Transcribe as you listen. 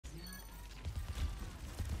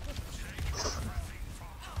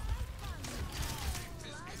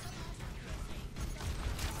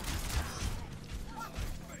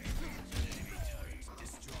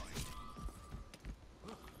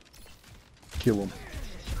Kill him.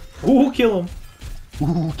 Ooh, kill him.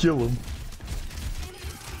 Ooh, kill him.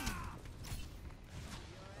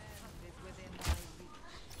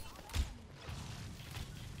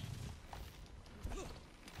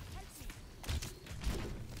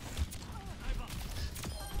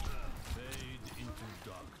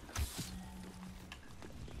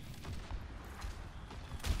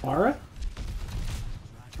 Aura?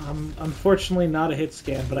 I'm unfortunately not a hit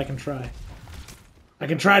scan, but I can try. I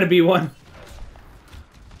can try to be one.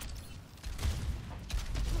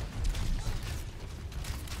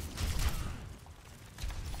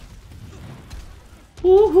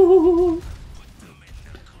 Ooh.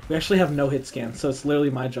 We actually have no hit scan, so it's literally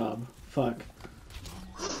my job. Fuck.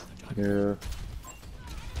 Yeah.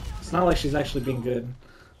 It's not like she's actually being good.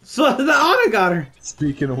 So the Ana got her!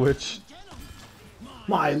 Speaking of which...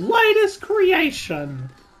 My latest creation!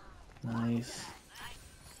 Nice.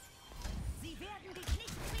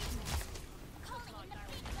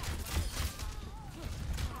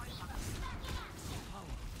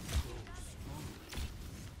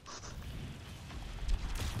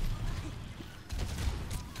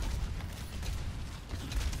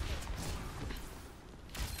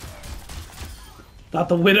 Not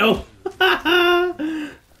the Widow!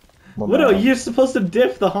 Widow, you're supposed to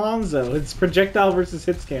diff the Hanzo. It's projectile versus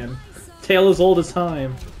hit scan. Tale as old as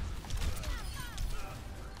time.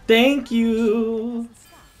 Thank you!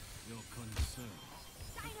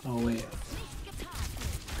 Oh, wait.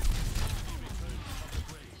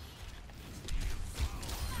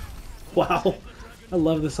 Wow. I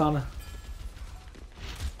love this Ana.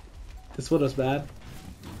 This Widow's bad.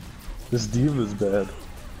 This diva's bad.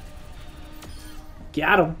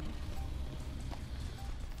 Got him.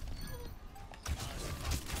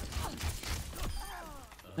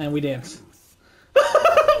 And we dance. Both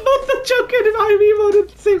the Joker and I emote at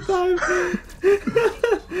the same time.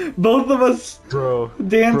 Both of us Bro,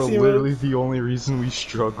 dance bro, literally the only reason we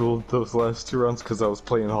struggled those last 2 rounds because I was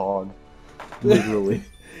playing Hog. Literally.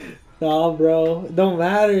 Nah, bro. Don't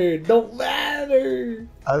matter. Don't matter.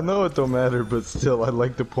 I know it don't matter, but still, I'd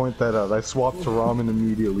like to point that out. I swapped to Ramen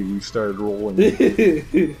immediately. We started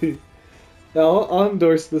rolling. I'll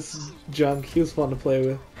endorse this junk. He was fun to play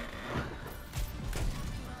with.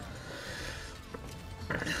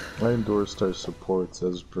 I endorsed our supports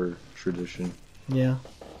as per tradition. Yeah.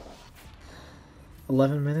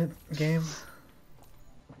 11-minute game.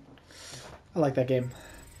 I like that game.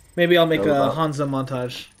 Maybe I'll make a Hanzo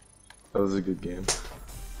montage. That was a good game.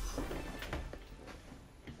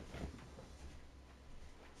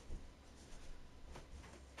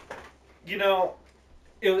 You know,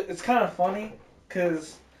 it's kind of funny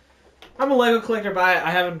because I'm a Lego collector, but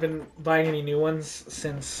I haven't been buying any new ones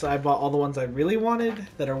since I bought all the ones I really wanted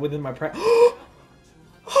that are within my price.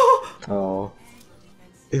 Oh.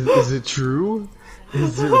 Is it true?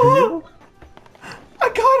 Is it real? I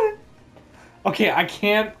got it! Okay, I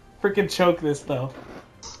can't freaking choke this though.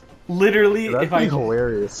 Literally, That'd if be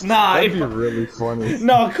hilarious. Nah, that'd be really funny.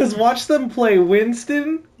 No, because watch them play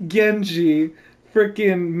Winston, Genji,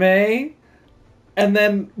 freaking Mei, and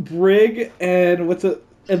then Brig, and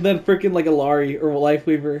and then freaking like Alari or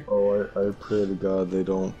Lifeweaver. Oh, I pray to God they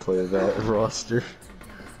don't play that roster.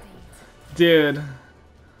 Dude.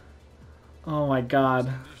 Oh my God.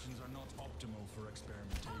 Conditions are not optimal for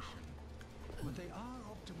experimentation, but they are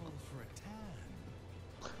optimal for a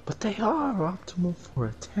tan. But they are optimal for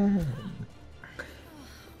a 10.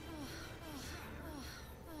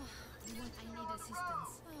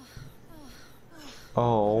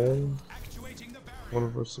 Oh. One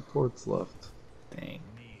of our supports left. Dang.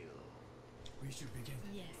 We should begin.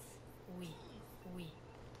 Yes, we.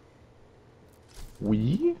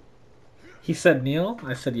 We? He said Neil,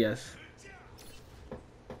 I said yes.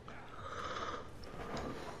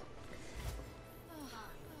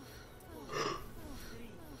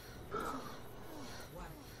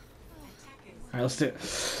 Alright, let's do it.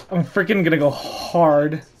 I'm freaking gonna go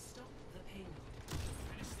hard.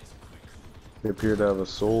 They appear to have a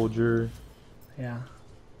soldier. Yeah.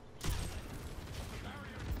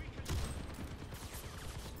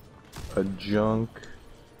 A junk.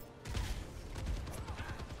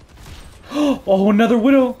 Oh, another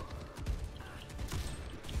Widow!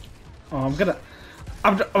 Oh,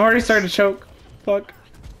 I'm already starting to choke. Fuck.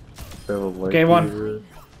 Okay, 1.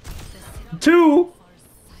 2!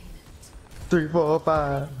 3, 4,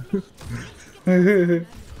 5.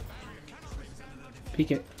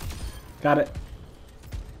 Peek it. Got it.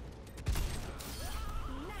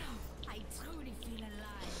 I truly feel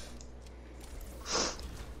alive.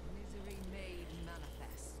 Misery made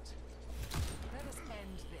manifest. Let us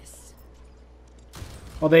end this.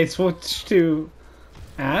 Oh, they switched to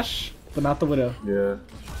Ash? but not the Widow. Yeah.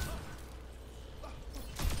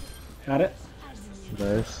 Got it?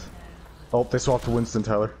 Nice. Oh, they swapped to Winston,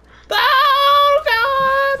 Tyler. Oh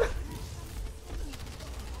god!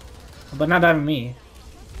 But not having me.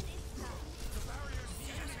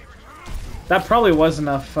 That probably was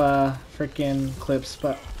enough freaking clips,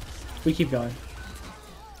 but we keep going.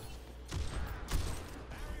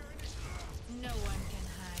 No one can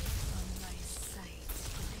hide from my sight.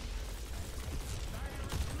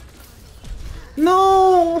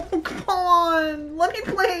 No! Come on! Let me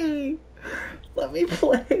play! Let me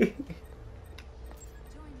play!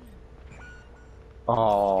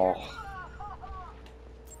 Oh.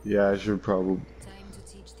 Yeah, I should probably. Time to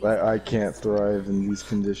teach the I can't thrive in these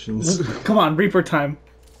conditions. Come on, Reaper time.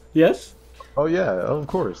 Yes? Oh yeah, of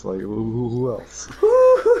course. Like who else?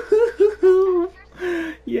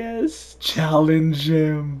 Yes, challenge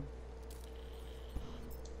him.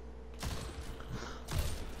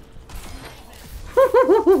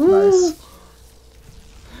 Nice.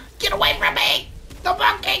 Get away from me! The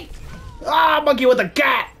monkey! Ah, monkey with a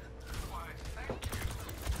cat!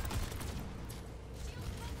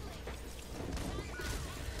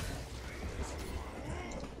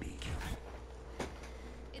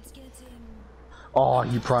 It's getting Oh,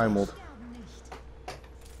 he primaled.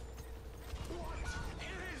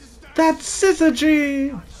 That's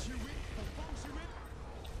syzygy!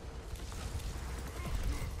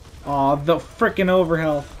 Aw, the frickin'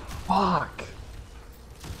 overhealth. Fuck.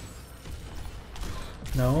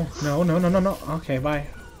 No, no, no, no, no, no. Okay, bye.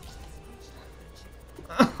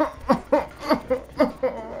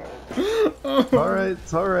 Alright,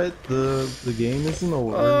 it's alright. The game isn't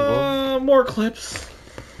over. Well, More clips.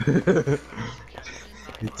 it's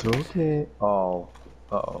okay. Oh.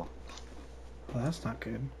 Uh-oh. Well, that's not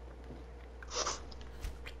good.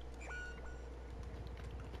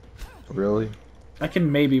 Really? I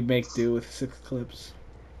can maybe make do with 6 clips,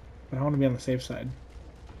 but I want to be on the safe side.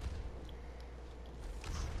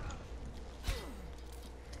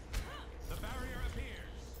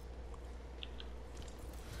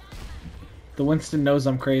 The Winston knows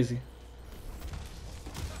I'm crazy.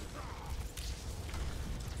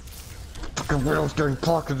 Fucking Widow's getting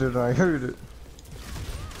pocketed and I heard it.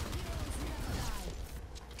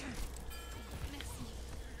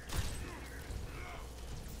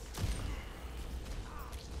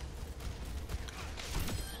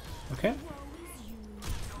 Okay.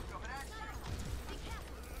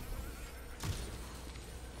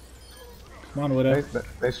 Come on, Widow.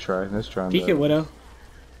 Nice try. Nice try. Peek it, Widow.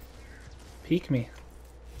 Peek me.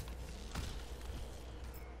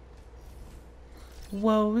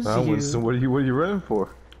 Whoa, is you? Winston, what are you running for?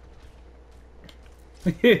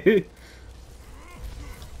 You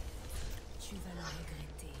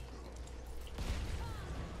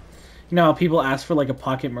know how people ask for like a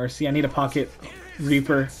pocket Mercy? I need a pocket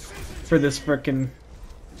Reaper for this frickin'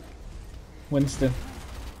 Winston.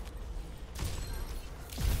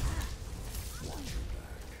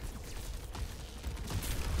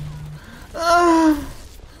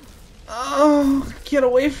 Oh, get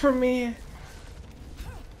away from me.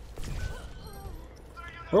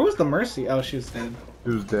 Where was the Mercy? Oh, she was dead. He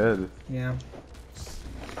was dead. Yeah.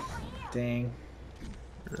 Dang.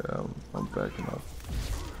 Yeah, I'm backing up.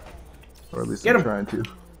 Or at least Get I'm him. trying to.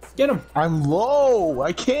 Get him. I'm low!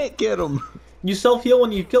 I can't get him! You self-heal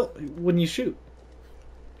when you shoot.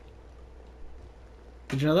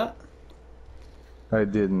 Did you know that? I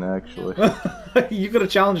didn't actually. You could have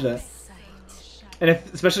challenged that. And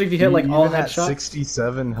especially if you hit like all Even at headshots.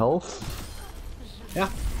 67 health? Yeah,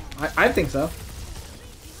 I think so.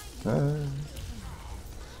 Uh,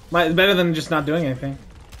 Better than just not doing anything.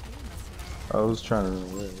 I was trying to run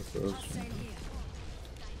away with those.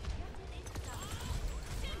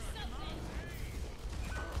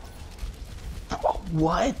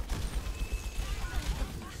 What?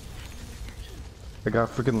 I got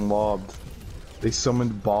freaking lobbed. They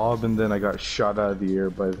summoned Bob and then I got shot out of the air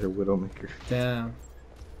by their Widowmaker. Damn.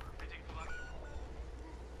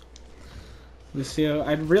 Lucio,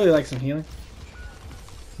 I'd really like some healing.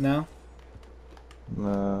 No?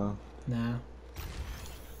 No. No.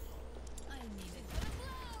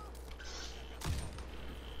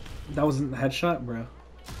 That wasn't the headshot, bro.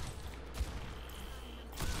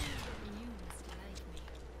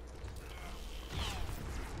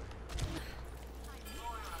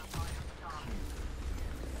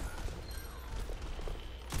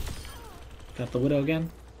 Got the Widow again.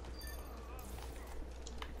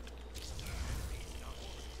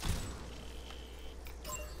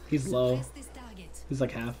 He's low. He's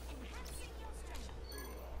like half.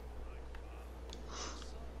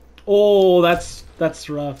 Oh, that's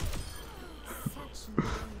rough.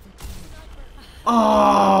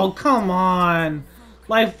 Oh, come on.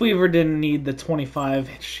 Lifeweaver didn't need the 25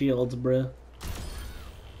 shields, bruh.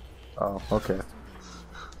 Oh, okay.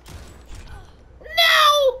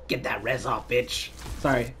 No! Get that res off, bitch.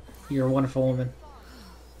 Sorry. You're a wonderful woman.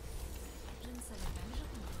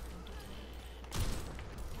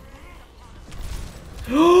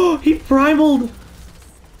 Oh, he primaled!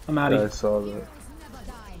 I'm Yeah, I outie. saw that.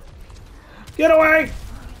 Get away!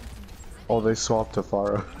 Oh, they swapped to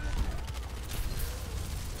Pharah.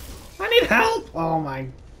 I need help! Oh my.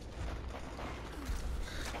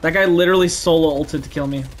 That guy literally solo ulted to kill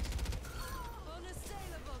me. I've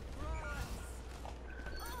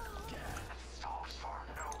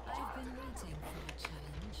been waiting for a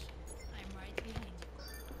challenge. I'm right behind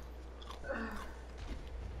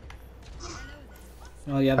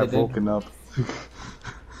you. Oh yeah, they I've did. woken up. No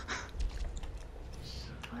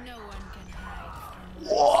one can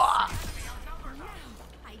hide from light.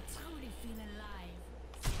 I truly feel alive.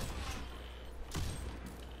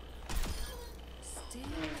 Still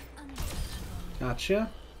untouchable. Gotcha.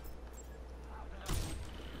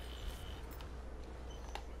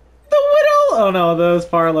 The Widow! Oh no, that was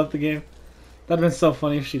far left the game. That'd been so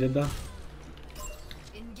funny if she did that.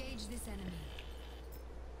 Engage this enemy.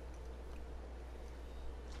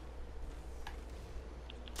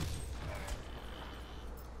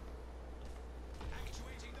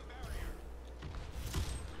 Actuating the barrier.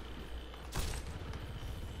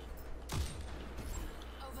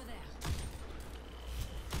 Over there.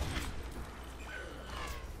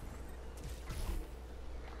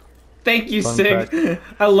 Thank you, Fun Sig. fact-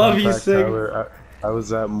 I love Fun you, fact, Sig. Tyler, I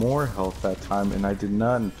was at more health that time, and I did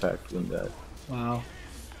not infect in that. Wow.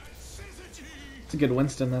 It's a good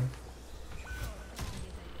Winston then.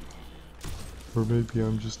 Or maybe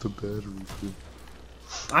I'm just a bad recruit.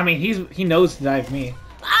 I mean, he knows to dive me.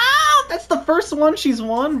 Ah, that's the first one she's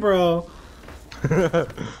won, bro.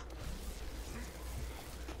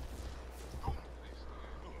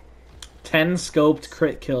 10 scoped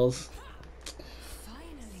crit kills.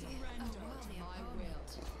 Finally, a worthy opponent.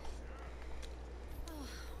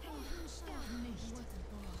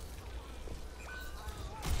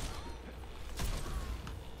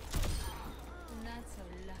 Not so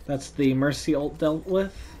lucky. That's the Mercy ult dealt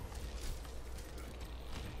with.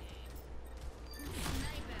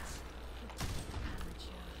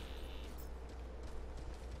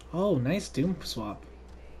 Oh, nice Doom swap.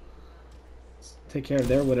 Let's take care of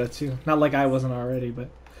their Widow too. Not like I wasn't already, but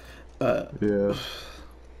Yeah.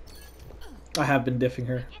 I have been diffing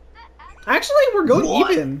her. Actually, we're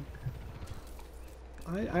going even.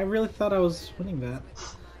 I really thought I was winning that.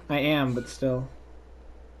 I am, but still.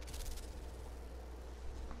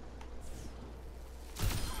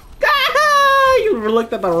 Ah! You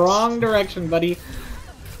looked at the wrong direction, buddy.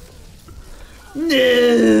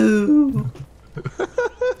 No.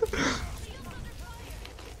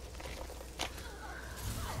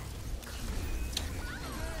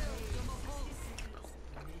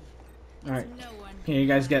 All right. No one Here, you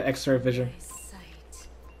guys get extra vision. can sight.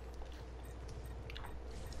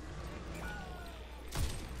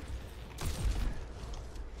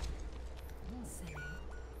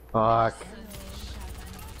 Fuck.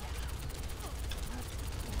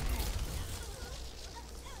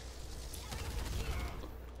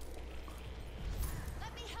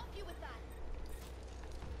 Let me help you with that.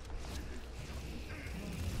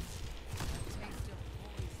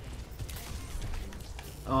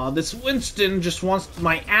 Oh, this Winston just wants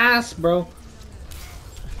my ass, bro.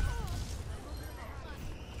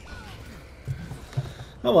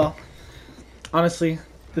 Oh well. Honestly,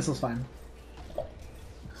 this was fine.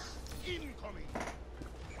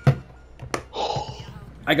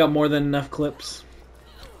 I got more than enough clips.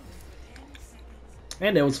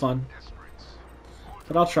 And it was fun.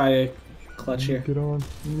 But I'll try a clutch here. Get on.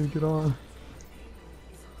 You need to get on.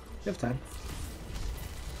 You have time.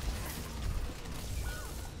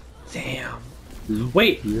 Damn.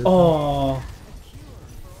 Wait. Yeah. Oh.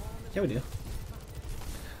 Yeah, we do.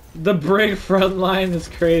 The Brig front line is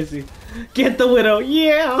crazy. Get the Widow.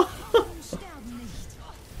 Yeah.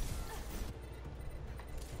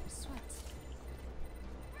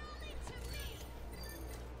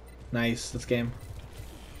 Nice. This game.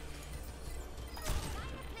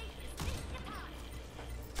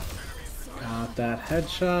 Got that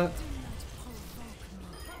headshot.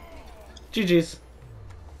 GG's.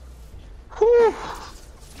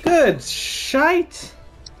 Good shite.